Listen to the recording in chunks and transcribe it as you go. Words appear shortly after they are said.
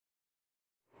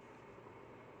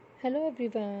Hello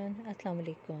everyone, Assalamu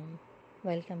alaikum.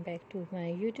 Welcome back to my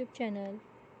YouTube channel.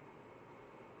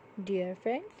 Dear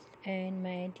friends and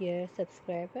my dear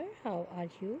subscriber, how are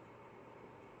you?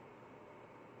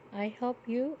 I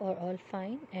hope you are all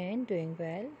fine and doing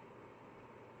well.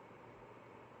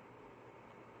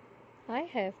 I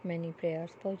have many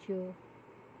prayers for you.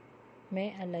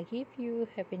 May Allah give you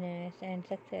happiness and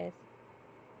success.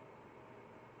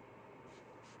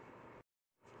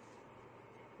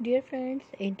 Dear friends,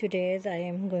 in today's I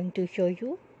am going to show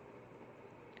you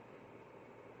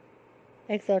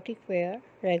exotic wear,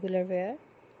 regular wear,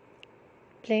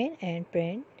 plain and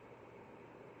print,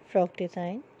 frock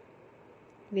design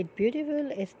with beautiful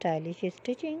stylish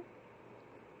stitching,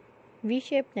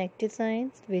 V-shaped neck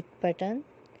designs with button,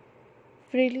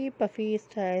 frilly puffy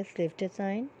style sleeve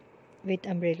design with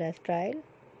umbrella style,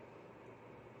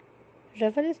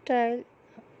 ruffle style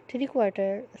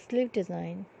 3/4 sleeve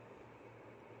design,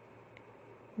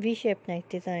 V-shaped neck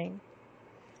design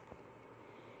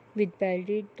with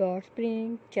belted dots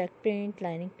print, check print,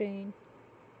 lining print.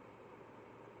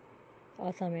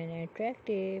 Awesome and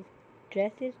attractive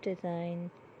dresses design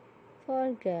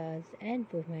for girls and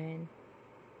women.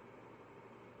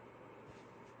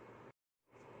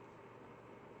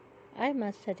 I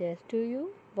must suggest to you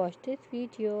watch this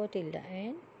video till the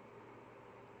end.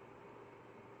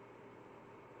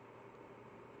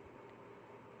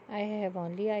 I have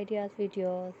only ideas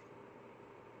videos.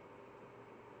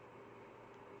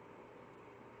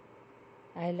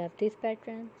 I love these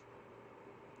patterns.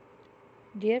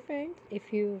 Dear friends,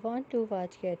 if you want to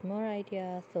get more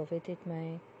ideas, so visit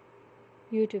my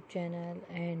YouTube channel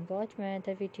and watch my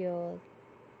other videos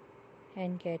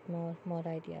and get more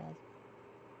ideas.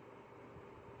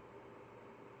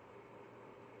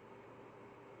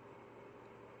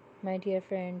 My dear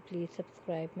friend, please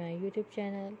subscribe my YouTube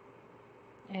channel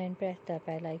and press the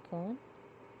bell icon.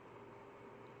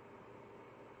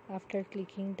 After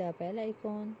clicking the bell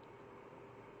icon,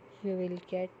 you will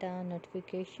get the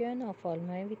notification of all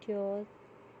my videos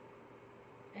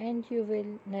and you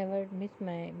will never miss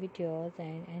my videos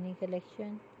and any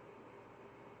collection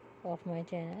of my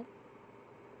channel.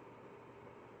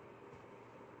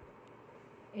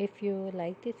 If you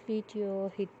like this video,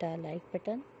 hit the like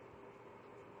button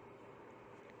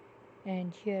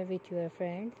and share with your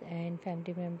friends and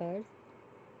family members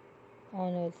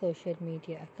on all social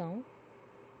media accounts.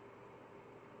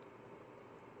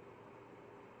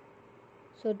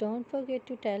 So don't forget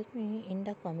to tell me in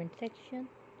the comment section.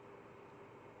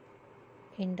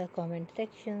 In the comment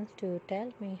sections to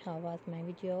tell me how was my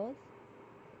videos.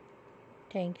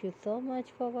 Thank you so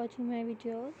much for watching my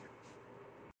videos.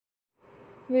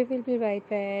 We will be right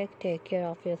back. Take care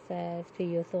of yourself. See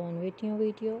you soon with new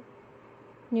video.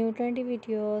 New trendy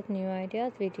videos, new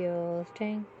ideas videos.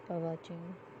 Thanks for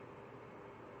watching.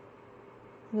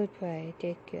 Goodbye.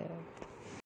 Take care.